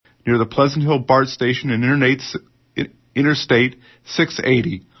near the Pleasant Hill BART station and Interstate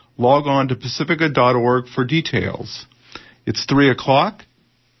 680. Log on to pacifica.org for details. It's 3 o'clock,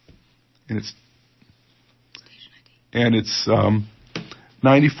 and it's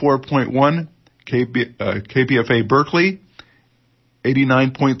 94.1 KPFA Berkeley,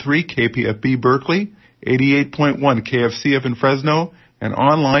 89.3 KPFB Berkeley, 88.1 KFCF in Fresno, and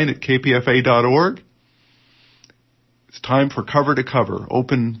online at kpfa.org. It's time for Cover to Cover,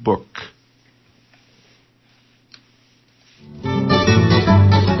 open book.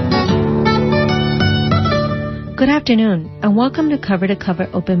 Good afternoon, and welcome to Cover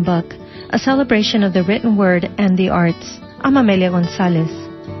Open Book, a celebration of the written word and the arts. I'm Amelia Gonzalez.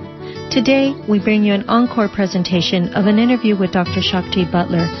 Today, we bring you an encore presentation of an interview with Dr. Shakti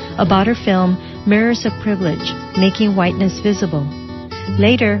Butler about her film, Mirrors of Privilege, Making Whiteness Visible.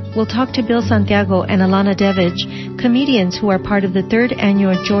 Later, we'll talk to Bill Santiago and Alana Devich, comedians who are part of the 3rd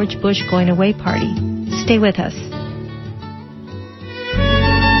annual George Bush Going Away Party. Stay with us.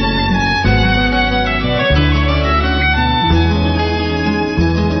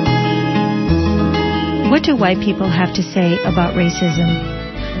 What do white people have to say about racism?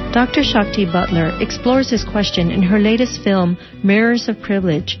 Dr. Shakti Butler explores this question in her latest film, Mirrors of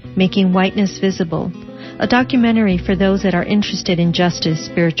Privilege, Making Whiteness Visible, a documentary for those that are interested in justice,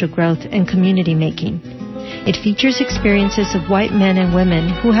 spiritual growth, and community making. It features experiences of white men and women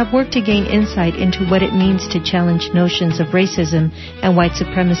who have worked to gain insight into what it means to challenge notions of racism and white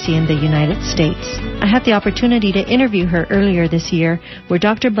supremacy in the United States. I had the opportunity to interview her earlier this year, where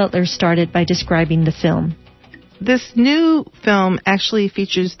Dr. Butler started by describing the film. This new film actually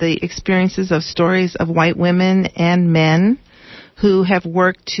features the experiences of stories of white women and men who have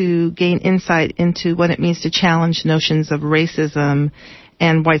worked to gain insight into what it means to challenge notions of racism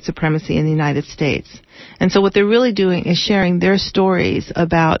and white supremacy in the United States. And so what they're really doing is sharing their stories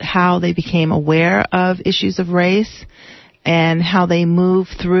about how they became aware of issues of race and how they move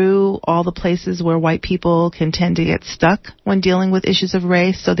through all the places where white people can tend to get stuck when dealing with issues of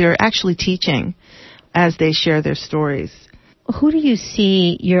race. So they're actually teaching as they share their stories. Who do you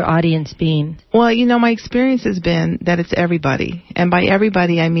see your audience being? Well, my experience has been that it's everybody. And by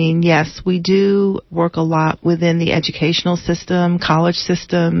everybody, I mean, yes, we do work a lot within the educational system, college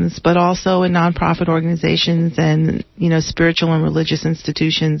systems, but also in nonprofit organizations and, spiritual and religious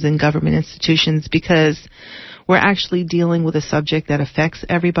institutions and government institutions, because we're actually dealing with a subject that affects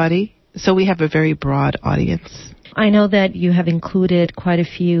everybody. So we have a very broad audience. I know that you have included quite a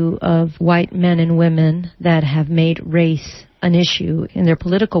few of white men and women that have made race an issue in their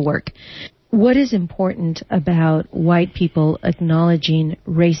political work. What is important about white people acknowledging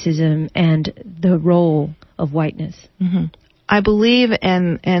racism and the role of whiteness? Mm-hmm. I believe,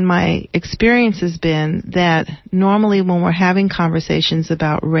 and my experience has been, that normally when we're having conversations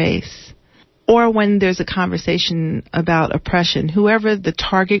about race, or when there's a conversation about oppression, whoever the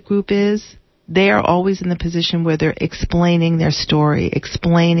target group is, they are always in the position where they're explaining their story,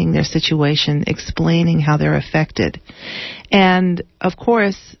 explaining their situation, explaining how they're affected. And, of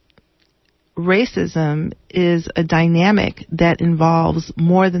course, racism is a dynamic that involves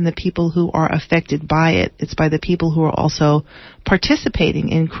more than the people who are affected by it. It's by the people who are also participating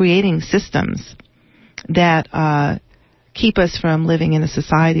in creating systems that keep us from living in a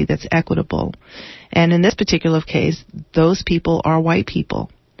society that's equitable. And in this particular case, those people are white people.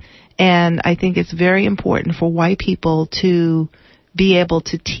 And I think it's very important for white people to be able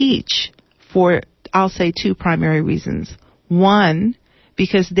to teach for, I'll say, 2 primary reasons. One,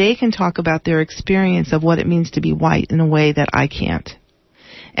 because they can talk about their experience of what it means to be white in a way that I can't.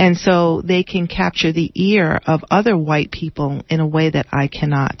 And so they can capture the ear of other white people in a way that I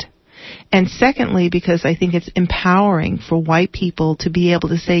cannot. And secondly, because I think it's empowering for white people to be able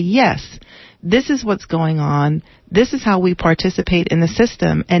to say, yes, this is what's going on. This is how we participate in the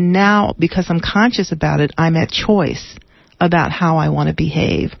system. And now, because I'm conscious about it, I'm at choice about how I want to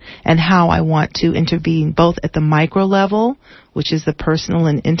behave and how I want to intervene, both at the micro level, which is the personal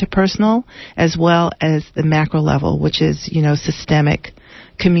and interpersonal, as well as the macro level, which is, systemic,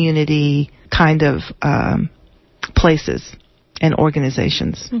 community kind of places and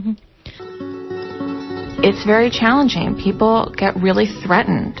organizations. Mm-hmm. It's very challenging. People get really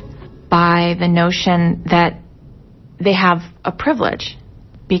threatened by the notion that they have a privilege,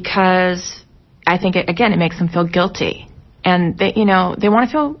 because I think, it makes them feel guilty. And they want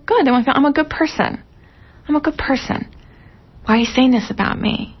to feel good. They want to feel, I'm a good person. I'm a good person. Why are you saying this about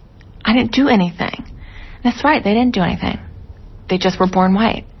me? I didn't do anything. That's right, they didn't do anything. They just were born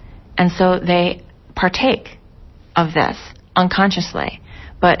white. And so they partake of this unconsciously.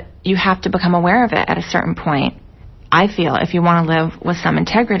 But you have to become aware of it at a certain point. I feel, if you want to live with some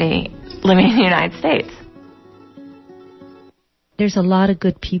integrity, living in the United States. There's a lot of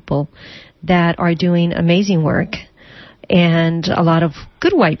good people that are doing amazing work, and a lot of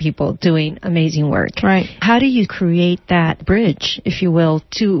good white people doing amazing work. Right. How do you create that bridge, if you will,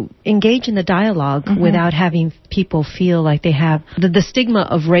 to engage in the dialogue without having people feel like they have the stigma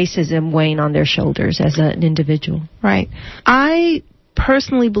of racism weighing on their shoulders as an individual? Right. I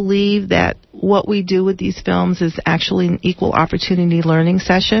personally believe that what we do with these films is actually an equal opportunity learning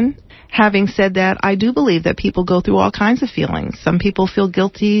session. Having said that, I do believe that people go through all kinds of feelings. Some people feel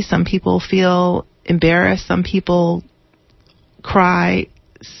guilty, some people feel embarrassed, some people cry,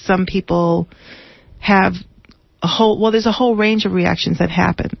 some people have there's a whole range of reactions that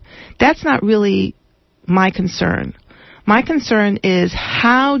happen. That's not really my concern. My concern is,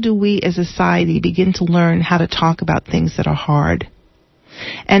 how do we as a society begin to learn how to talk about things that are hard?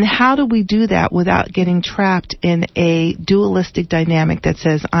 And how do we do that without getting trapped in a dualistic dynamic that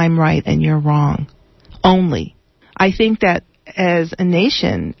says, I'm right and you're wrong only? I think that as a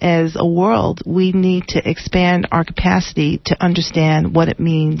nation, as a world, we need to expand our capacity to understand what it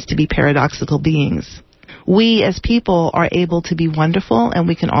means to be paradoxical beings. We as people are able to be wonderful, and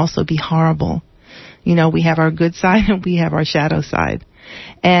we can also be horrible. You know, we have our good side and we have our shadow side.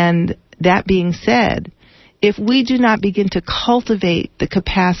 And that being said, if we do not begin to cultivate the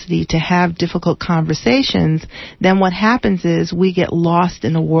capacity to have difficult conversations, then what happens is we get lost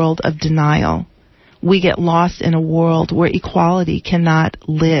in a world of denial. We get lost in a world where equality cannot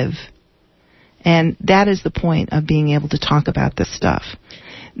live. And that is the point of being able to talk about this stuff.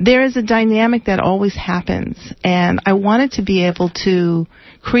 There is a dynamic that always happens, and I wanted to be able to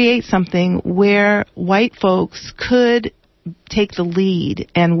create something where white folks could take the lead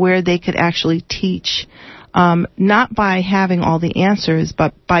and where they could actually teach, not by having all the answers,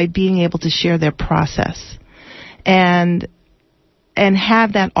 but by being able to share their process. And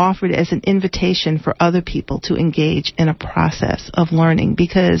have that offered as an invitation for other people to engage in a process of learning.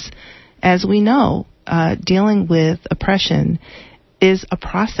 Because, as we know, dealing with oppression is a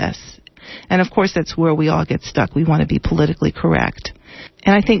process. And, of course, that's where we all get stuck. We want to be politically correct.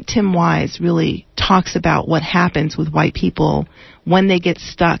 And I think Tim Wise really talks about what happens with white people when they get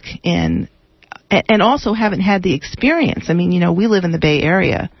stuck in, and also haven't had the experience. I mean, you know, we live in the Bay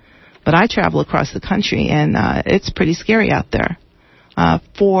Area, but I travel across the country, and it's pretty scary out there.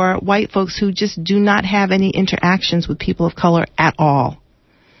 For white folks who just do not have any interactions with people of color at all.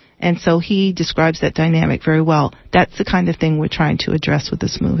 And so he describes that dynamic very well. That's the kind of thing we're trying to address with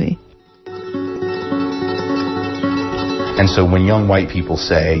this movie. And so when young white people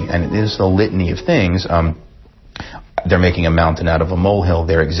say, and it is a litany of things, they're making a mountain out of a molehill,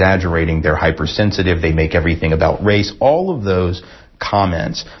 they're exaggerating, they're hypersensitive, they make everything about race, all of those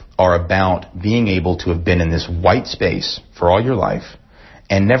comments are about being able to have been in this white space for all your life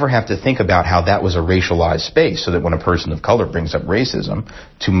and never have to think about how that was a racialized space, so that when a person of color brings up racism,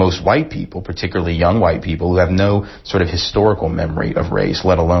 to most white people, particularly young white people who have no sort of historical memory of race,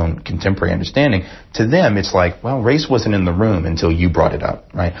 let alone contemporary understanding, to them it's like, well, race wasn't in the room until you brought it up,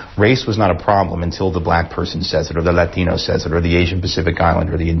 right? Race was not a problem until the black person says it, or the Latino says it, or the Asian Pacific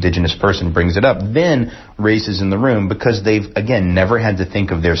Islander, or the indigenous person brings it up. Then race is in the room, because they've, again, never had to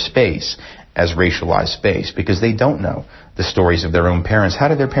think of their space as racialized space, because they don't know the stories of their own parents. How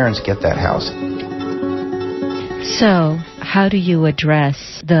did their parents get that house? So, how do you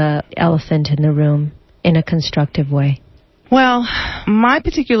address the elephant in the room in a constructive way? Well, my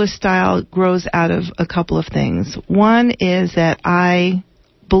particular style grows out of a couple of things. One is that I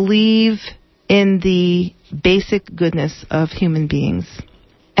believe in the basic goodness of human beings.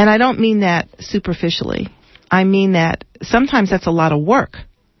 And I don't mean that superficially. I mean that sometimes that's a lot of work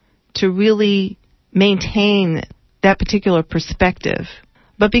to really maintain that particular perspective.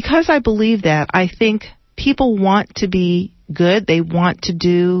 But because I believe that, I think people want to be good. They want to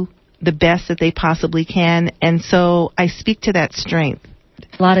do the best that they possibly can. And so I speak to that strength.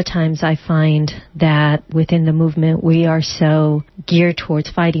 A lot of times I find that within the movement we are so geared towards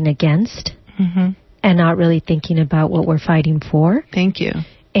fighting against and not really thinking about what we're fighting for. Thank you.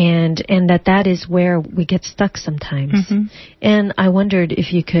 And that is where we get stuck sometimes. And I wondered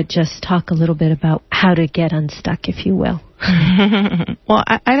if you could just talk a little bit about how to get unstuck, if you will. Well,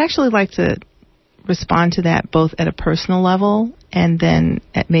 I'd actually like to respond to that both at a personal level and then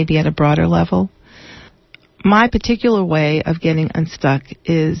maybe at a broader level. My particular way of getting unstuck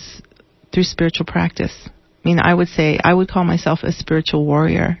is through spiritual practice. I mean, I would call myself a spiritual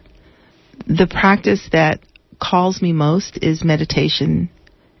warrior. The practice that calls me most is meditation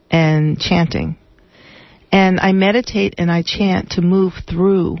and chanting. And I meditate and I chant to move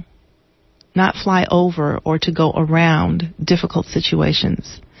through not fly over or to go around difficult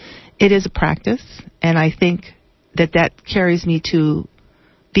situations. It is a practice, and I think that carries me to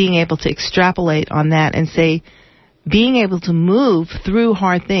being able to extrapolate on that and say being able to move through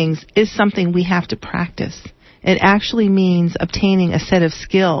hard things is something we have to practice. It actually means obtaining a set of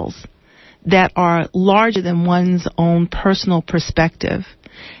skills that are larger than one's own personal perspective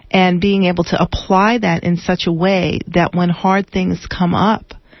and being able to apply that in such a way that when hard things come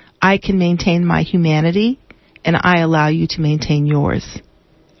up, I can maintain my humanity and I allow you to maintain yours.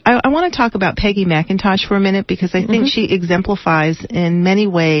 I want to talk about Peggy McIntosh for a minute because I think she exemplifies in many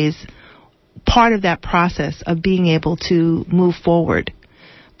ways part of that process of being able to move forward.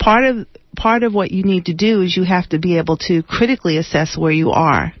 Part of what you need to do is you have to be able to critically assess where you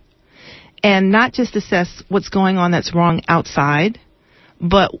are and not just assess what's going on that's wrong outside,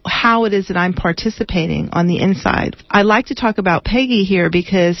 but how it is that I'm participating on the inside. I like to talk about Peggy here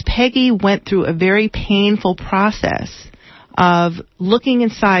because Peggy went through a very painful process of looking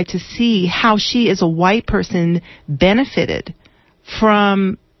inside to see how she as a white person benefited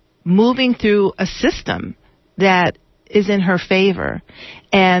from moving through a system that is in her favor.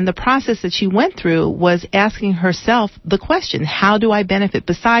 And the process that she went through was asking herself the question, how do I benefit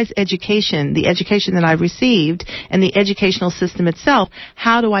besides education, the education that I received and the educational system itself,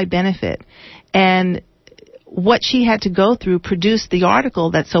 how do I benefit? And what she had to go through produced the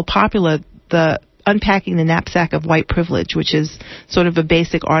article that's so popular, the Unpacking the Knapsack of White Privilege, which is sort of a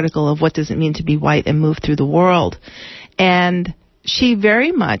basic article of what does it mean to be white and move through the world. And she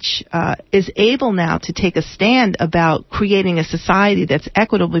very much is able now to take a stand about creating a society that's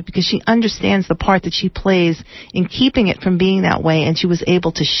equitable because she understands the part that she plays in keeping it from being that way, and she was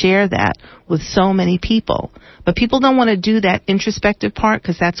able to share that with so many people. But people don't want to do that introspective part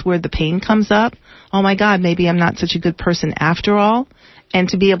because that's where the pain comes up. Oh, my God, maybe I'm not such a good person after all. And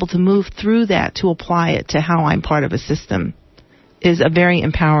to be able to move through that to apply it to how I'm part of a system is a very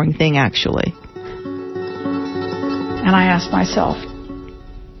empowering thing, actually. And I asked myself,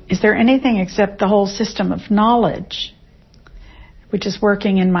 is there anything except the whole system of knowledge which is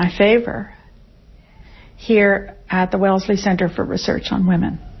working in my favor here at the Wellesley Center for Research on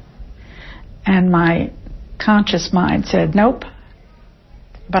Women? And my conscious mind said, nope.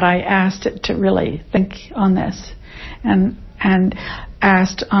 But I asked it to really think on this and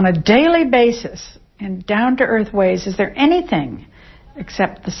asked on a daily basis in down-to-earth ways, is there anything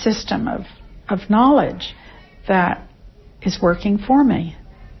except the system of knowledge that is working for me?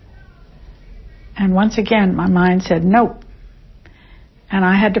 And once again, my mind said, nope. And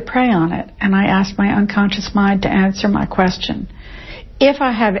I had to pray on it. And I asked my unconscious mind to answer my question. If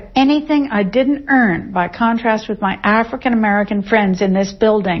I have anything I didn't earn, by contrast with my African American friends in this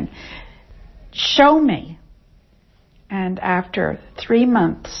building, show me. And after 3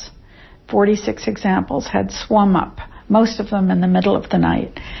 months, 46 examples had swum up, most of them in the middle of the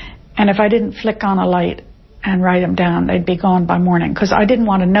night. And if I didn't flick on a light and write them down, they'd be gone by morning, because I didn't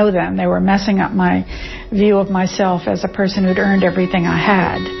want to know them. They were messing up my view of myself as a person who'd earned everything I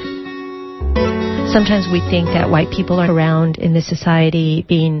had. Sometimes we think that white people are around in this society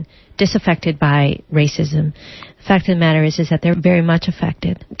being disaffected by racism. The fact of the matter is that they're very much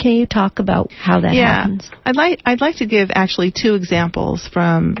affected. Can you talk about how that happens? I'd like to give actually two examples,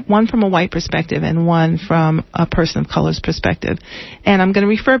 one from a white perspective and one from a person of color's perspective. And I'm going to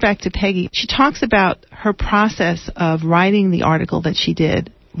refer back to Peggy. She talks about her process of writing the article that she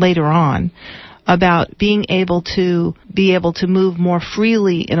did later on about being able to move more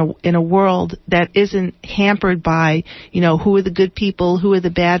freely in a world that isn't hampered by, who are the good people, who are the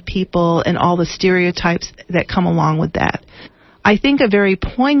bad people, and all the stereotypes that come along with that. I think a very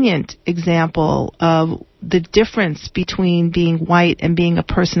poignant example of the difference between being white and being a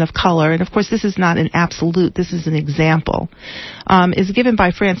person of color, and of course this is not an absolute, this is an example, is given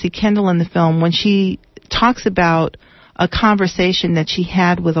by Francie Kendall in the film when she talks about a conversation that she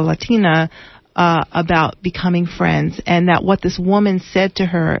had with a Latina about becoming friends, and that what this woman said to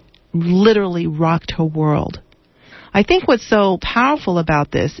her literally rocked her world. I think what's so powerful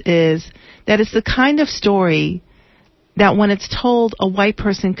about this is that it's the kind of story that when it's told, a white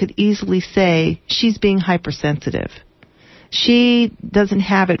person could easily say, she's being hypersensitive. She doesn't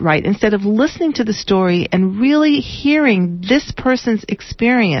have it right. Instead of listening to the story and really hearing this person's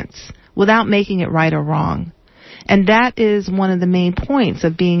experience without making it right or wrong. And that is one of the main points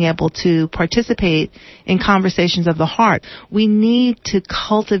of being able to participate in conversations of the heart. We need to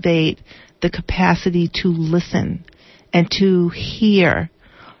cultivate the capacity to listen and to hear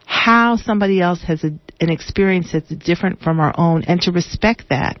how somebody else has an experience that's different from our own, and to respect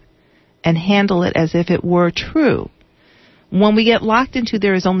that and handle it as if it were true, When we get locked into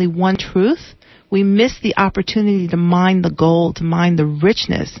there is only one truth, we miss the opportunity to mine the gold, to mine the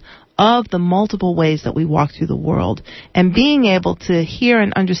richness of the multiple ways that we walk through the world. And being able to hear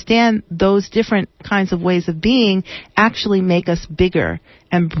and understand those different kinds of ways of being actually make us bigger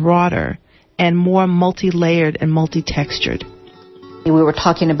and broader and more multi-layered and multi-textured. We were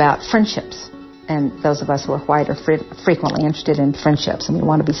talking about friendships, and those of us who are white are frequently interested in friendships, and we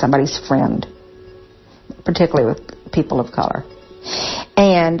want to be somebody's friend, particularly with people of color.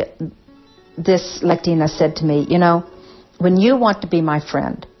 And this Latina said to me, when you want to be my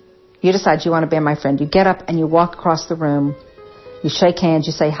friend, you decide you want to be my friend, you get up and you walk across the room, you shake hands,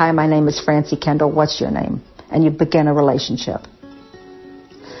 you say, hi, my name is Francie Kendall, what's your name? And you begin a relationship.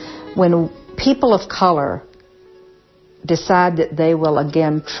 When people of color decide that they will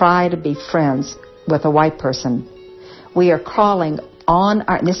again try to be friends with a white person, we are crawling on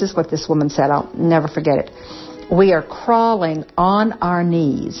our, this is what this woman said, I'll never forget it, we are crawling on our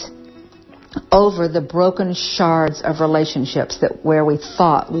knees over the broken shards of relationships that where we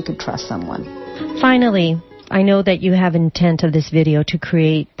thought we could trust someone. Finally, I know that you have intent of this video to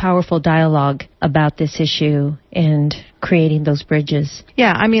create powerful dialogue about this issue and creating those bridges.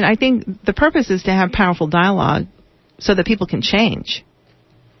 Yeah, I think the purpose is to have powerful dialogue so that people can change.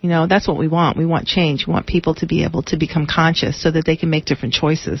 That's what we want. We want change. We want people to be able to become conscious so that they can make different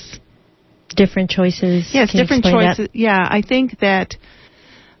choices. Different choices? Yes, different choices. That? Yeah, I think that...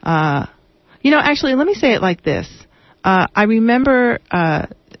 actually, let me say it like this. I remember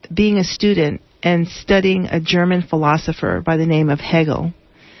being a student and studying a German philosopher by the name of Hegel.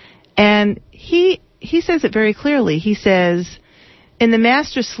 And he says it very clearly. He says, in the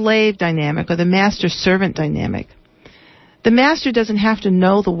master-slave dynamic or the master-servant dynamic, the master doesn't have to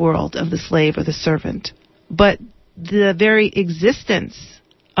know the world of the slave or the servant, but the very existence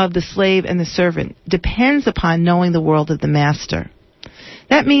of the slave and the servant depends upon knowing the world of the master.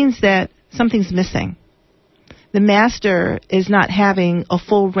 That means that something's missing. The master is not having a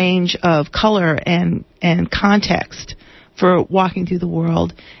full range of color and context for walking through the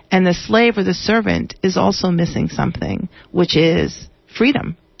world, and the slave or the servant is also missing something, which is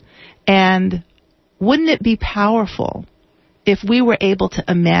freedom. And wouldn't it be powerful if we were able to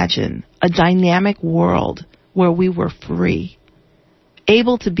imagine a dynamic world where we were free,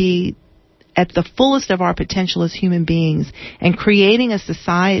 able to be at the fullest of our potential as human beings, and creating a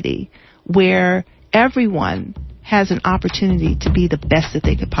society where everyone has an opportunity to be the best that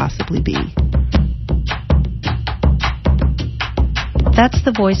they could possibly be. That's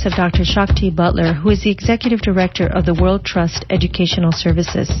the voice of Dr. Shakti Butler, who is the Executive Director of the World Trust Educational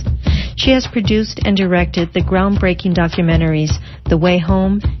Services. She has produced and directed the groundbreaking documentaries The Way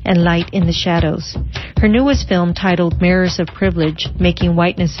Home and Light in the Shadows. Her newest film, titled Mirrors of Privilege, Making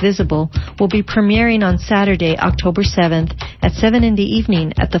Whiteness Visible, will be premiering on Saturday, October 7th at 7 in the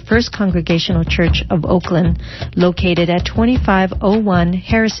evening at the First Congregational Church of Oakland, located at 2501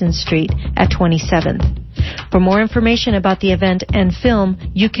 Harrison Street at 27th. For more information about the event and film,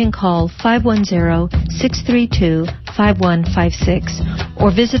 you can call 510-632-5156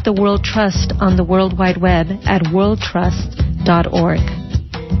 or visit the World Trust on the World Wide Web at worldtrust.org.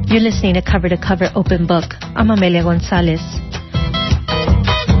 You're listening to Cover Open Book. I'm Amelia Gonzalez.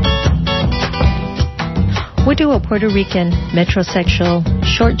 What do a Puerto Rican, metrosexual,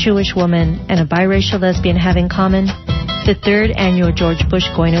 short Jewish woman, and a biracial lesbian have in common? The third annual George Bush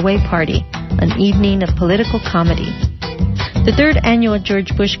Going Away Party, an evening of political comedy. The third annual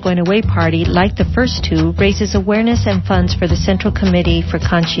George Bush Going Away Party, like the first two, raises awareness and funds for the Central Committee for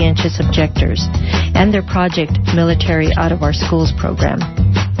Conscientious Objectors and their project Military Out of Our Schools program.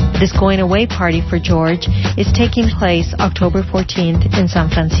 This going away party for George is taking place October 14th in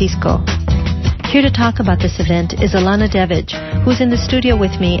San Francisco. Here to talk about this event is Alana Devich, who's in the studio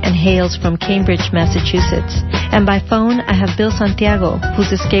with me and hails from Cambridge, Massachusetts. And by phone, I have Bill Santiago,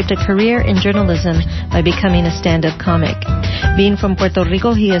 who's escaped a career in journalism by becoming a stand-up comic. Being from Puerto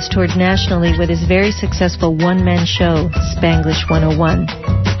Rico, he has toured nationally with his very successful one-man show, Spanglish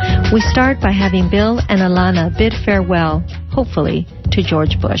 101. We start by having Bill and Alana bid farewell, hopefully, to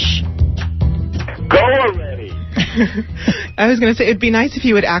George Bush. Go already! I was going to say, it'd be nice if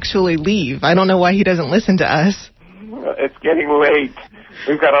he would actually leave. I don't know why he doesn't listen to us. It's getting late.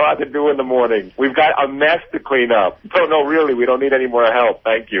 We've got a lot to do in the morning. We've got a mess to clean up. No, really, we don't need any more help.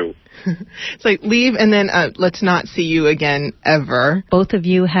 Thank you. It's like, leave and then let's not see you again ever. Both of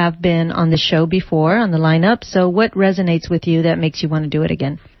you have been on the show before, on the lineup, so what resonates with you that makes you want to do it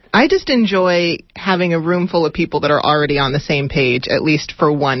again? I just enjoy having a room full of people that are already on the same page, at least for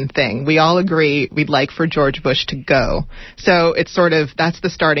one thing. We all agree we'd like for George Bush to go. So it's sort of, that's the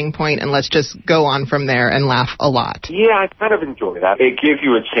starting point, and let's just go on from there and laugh a lot. Yeah, I kind of enjoy that. It gives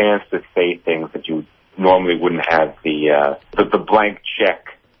you a chance to say things that you normally wouldn't have the blank check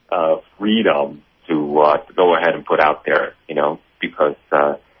freedom to go ahead and put out there, because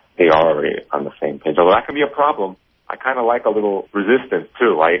they are already on the same page. Although that can be a problem. I kind of like a little resistance,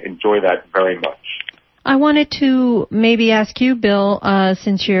 too. I enjoy that very much. I wanted to maybe ask you, Bill,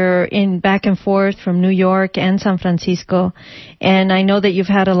 since you're in back and forth from New York and San Francisco, and I know that you've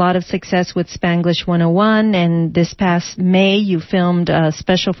had a lot of success with Spanglish 101, and this past May you filmed a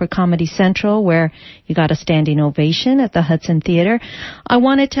special for Comedy Central where you got a standing ovation at the Hudson Theater. I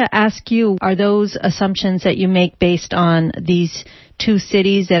wanted to ask you, are those assumptions that you make based on these two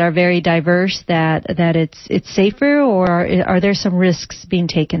cities that are very diverse, that it's safer, or are there some risks being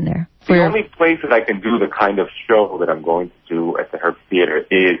taken there? The only place that I can do the kind of show that I'm going to do at the Herb Theater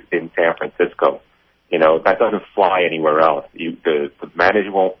is in San Francisco. That doesn't fly anywhere else. The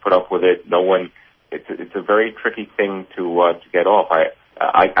manager won't put up with it. No one. It's a very tricky thing to get off.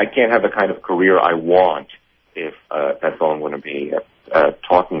 I can't have the kind of career I want if that's all I'm going to be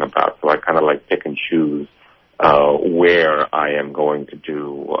talking about. So I kind of like pick and choose where I am going to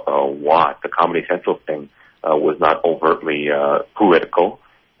do what. The Comedy Central thing was not overtly political.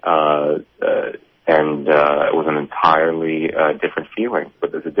 And it was an entirely different feeling.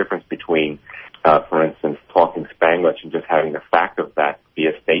 But there's a difference between, for instance, talking Spanglish and just having the fact of that be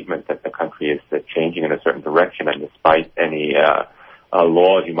a statement that the country is changing in a certain direction, and despite any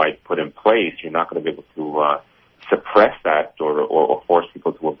laws you might put in place, you're not going to be able to suppress that or force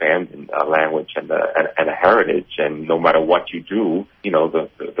people to abandon a language and a heritage. And no matter what you do,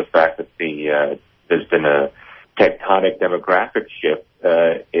 the fact that there's been a tectonic demographic shift,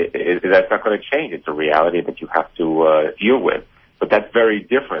 that's not going to change. It's a reality that you have to deal with. But that's very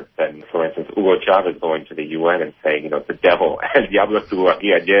different than, for instance, Hugo Chavez going to the UN and saying, the devil, el diablo estuvo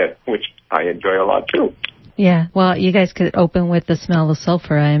aquí ayer, which I enjoy a lot too. Yeah, well, you guys could open with The Smell of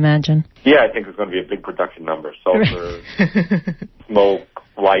Sulfur, I imagine. Yeah, I think it's going to be a big production number. Sulfur, smoke,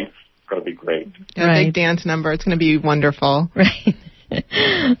 lights, going to be great. A big dance number. It's going to be wonderful. Right.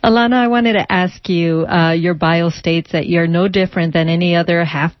 Alana, I wanted to ask you, your bio states that you're no different than any other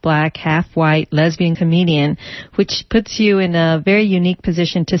half-black, half-white lesbian comedian, which puts you in a very unique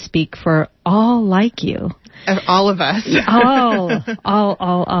position to speak for all like you. All of us.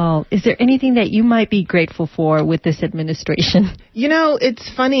 all. Is there anything that you might be grateful for with this administration?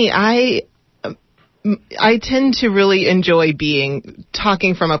 It's funny. I tend to really enjoy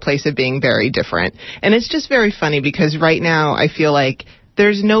talking from a place of being very different. And it's just very funny because right now I feel like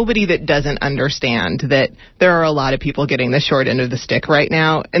there's nobody that doesn't understand that there are a lot of people getting the short end of the stick right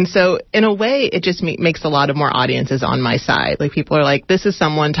now. And so in a way, it just makes a lot of more audiences on my side. Like, people are like, this is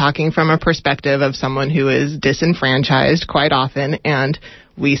someone talking from a perspective of someone who is disenfranchised quite often, and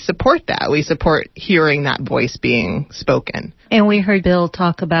we support that. We support hearing that voice being spoken. And we heard Bill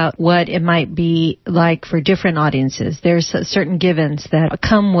talk about what it might be like for different audiences. There's certain givens that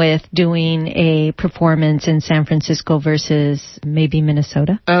come with doing a performance in San Francisco versus maybe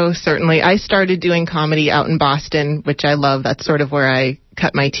Minnesota. Oh, certainly. I started doing comedy out in Boston, which I love. That's sort of where I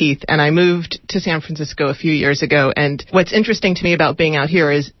cut my teeth. And I moved to San Francisco a few years ago. And what's interesting to me about being out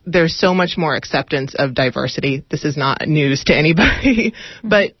here is there's so much more acceptance of diversity. This is not news to anybody.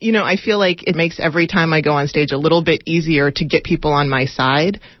 But, I feel like it makes every time I go on stage a little bit easier to get people on my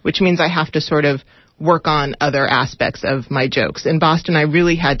side, which means I have to sort of work on other aspects of my jokes. In Boston, I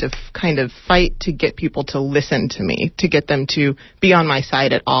really had to kind of fight to get people to listen to me, to get them to be on my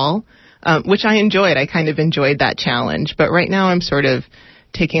side at all. Which I enjoyed. I kind of enjoyed that challenge. But right now I'm sort of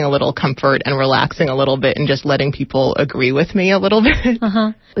taking a little comfort and relaxing a little bit and just letting people agree with me a little bit.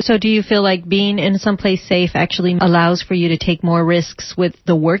 So do you feel like being in someplace safe actually allows for you to take more risks with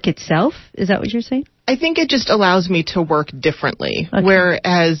the work itself? Is that what you're saying? I think it just allows me to work differently. Okay.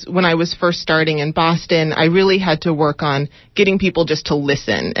 Whereas when I was first starting in Boston, I really had to work on getting people just to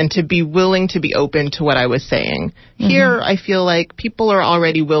listen and to be willing to be open to what I was saying. Here, I feel like people are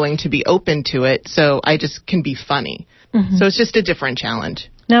already willing to be open to it, so I just can be funny. So it's just a different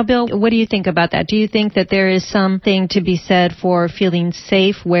challenge. Now, Bill, what do you think about that? Do you think that there is something to be said for feeling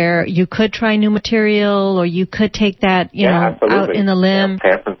safe where you could try new material or you could take that, out in the limb?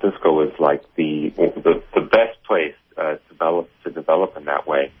 San Francisco is like the best place to develop in that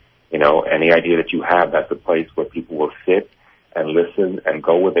way. Any idea that you have, that's a place where people will sit and listen and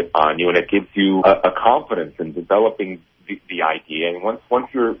go with it on you, and it gives you a confidence in developing the idea. And once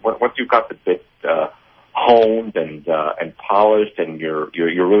you've got the bit honed and polished, and you're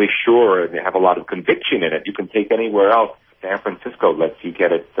really sure and you have a lot of conviction in it, you can take anywhere else. San Francisco lets you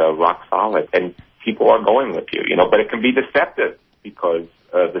get it rock solid, and people are going with you, but it can be deceptive because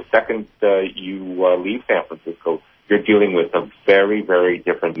the second you leave San Francisco, you're dealing with a very, very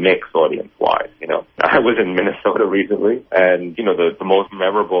different mix audience-wise, I was in Minnesota recently, and, the most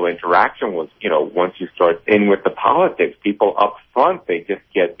memorable interaction was, once you start in with the politics, people up front, they just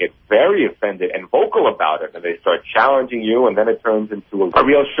get very offended and vocal about it, and they start challenging you, and then it turns into a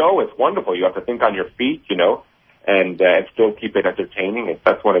real show. It's wonderful. You have to think on your feet, and still keep it entertaining.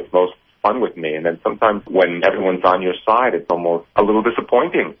 That's when it's most fun with me. And then sometimes when everyone's on your side, it's almost a little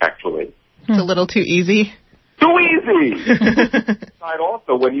disappointing, actually. It's a little too easy. Too easy!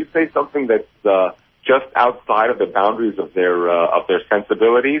 Also, when you say something that's just outside of the boundaries of their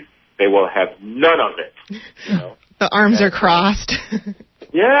sensibilities, they will have none of it. The arms are crossed.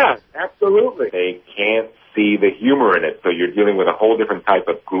 Yeah, absolutely. They can't see the humor in it, so you're dealing with a whole different type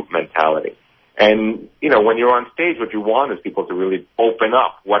of group mentality. And, when you're on stage, what you want is people to really open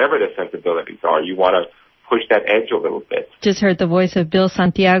up, whatever their sensibilities are. You want to push that edge a little bit. Just heard the voice of Bill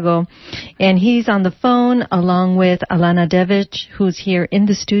Santiago, and he's on the phone along with Alana Devich, who's here in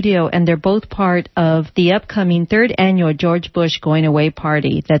the studio, and they're both part of the upcoming 3rd annual George Bush Going Away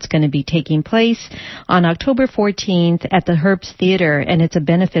Party that's going to be taking place on October 14th at the Herbst Theater, and it's a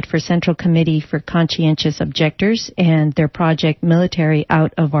benefit for Central Committee for Conscientious Objectors and their project Military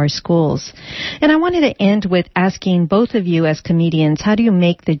Out of Our Schools. And I wanted to end with asking both of you as comedians, how do you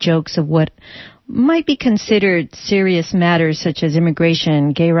make the jokes of what might be considered serious matters such as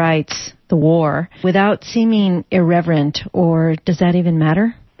immigration, gay rights, the war, without seeming irreverent, or does that even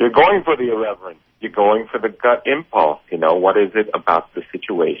matter? You're going for the irreverent. You're going for the gut impulse. What is it about the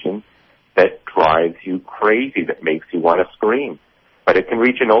situation that drives you crazy, that makes you want to scream? But it can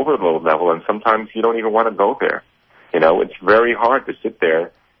reach an overload level, and sometimes you don't even want to go there. It's very hard to sit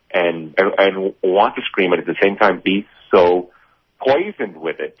there and want to scream, and at the same time be so poisoned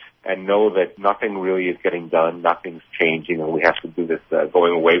with it and know that nothing really is getting done, nothing's changing, and we have to do this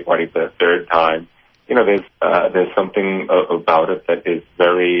going away party for the 3rd time. There's something about it that is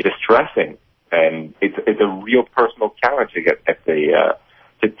very distressing, and it's a real personal challenge to get at to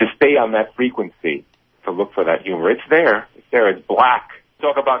stay on that frequency, to look for that humor. It's there. It's black.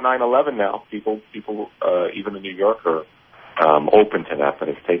 Talk about 9/11 now. People, even in New York, are open to that, but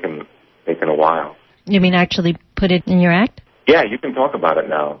it's taken a while. You mean actually put it in your act? Yeah, you can talk about it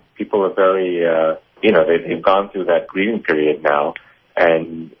now. People are very, they've gone through that grieving period now,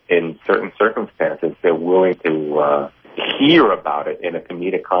 and in certain circumstances, they're willing to hear about it in a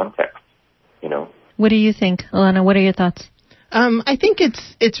comedic context, What do you think, Alana? What are your thoughts? I think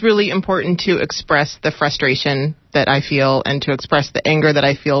it's really important to express the frustration that I feel and to express the anger that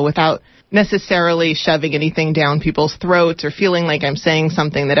I feel without necessarily shoving anything down people's throats or feeling like I'm saying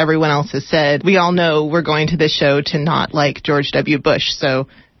something that everyone else has said. We all know we're going to this show to not like George W. Bush. So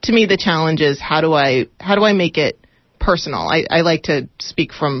to me, the challenge is how do I make it personal? I like to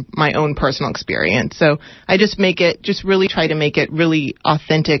speak from my own personal experience. So I just really try to make it really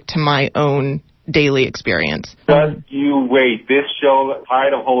authentic to my own daily experience. Just you wait. This show is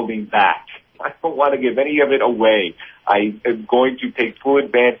tired of holding back. I don't want to give any of it away. I am going to take full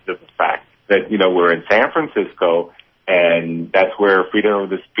advantage of the fact that, we're in San Francisco, and that's where freedom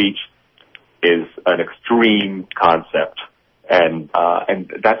of the speech is an extreme concept. And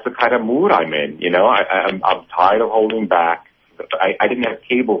that's the kind of mood I'm in, I'm tired of holding back. I didn't have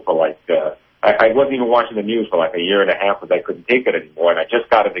cable for I wasn't even watching the news for a year and a half because I couldn't take it anymore, and I just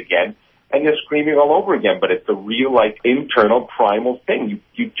got it again. And you're screaming all over again, but it's a real, internal, primal thing.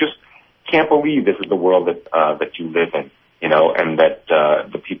 You just can't believe this is the world that you live in, and that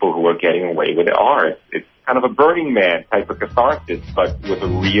the people who are getting away with it are. It's kind of a Burning Man type of catharsis, but with a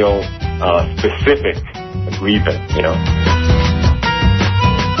real specific grievance,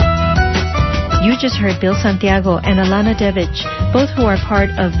 You just heard Bill Santiago and Alana Devich, both who are part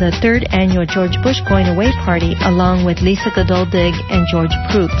of the 3rd annual George Bush Going Away Party, along with Lisa Godoldig and George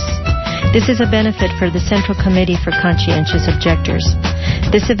Proops. This is a benefit for the Central Committee for Conscientious Objectors.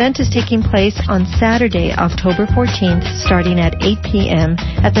 This event is taking place on Saturday, October 14th, starting at 8 p.m.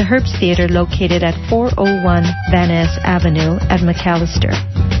 at the Herbst Theater located at 401 Van Ness Avenue at McAllister.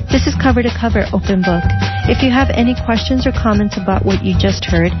 This is Cover to Cover Open Book. If you have any questions or comments about what you just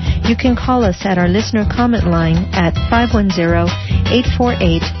heard, you can call us at our listener comment line at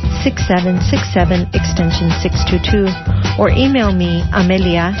 510-848-6767 extension 622 or email me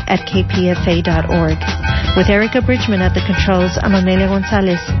amelia@kpfa.org. With Erica Bridgman at the controls, I'm Amelia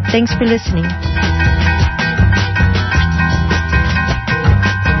Gonzalez. Thanks for listening.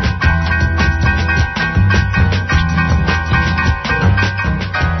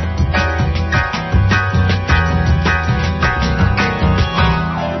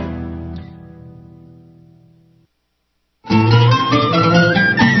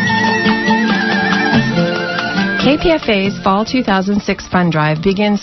 UPFA's Fall 2006 Fund Drive begins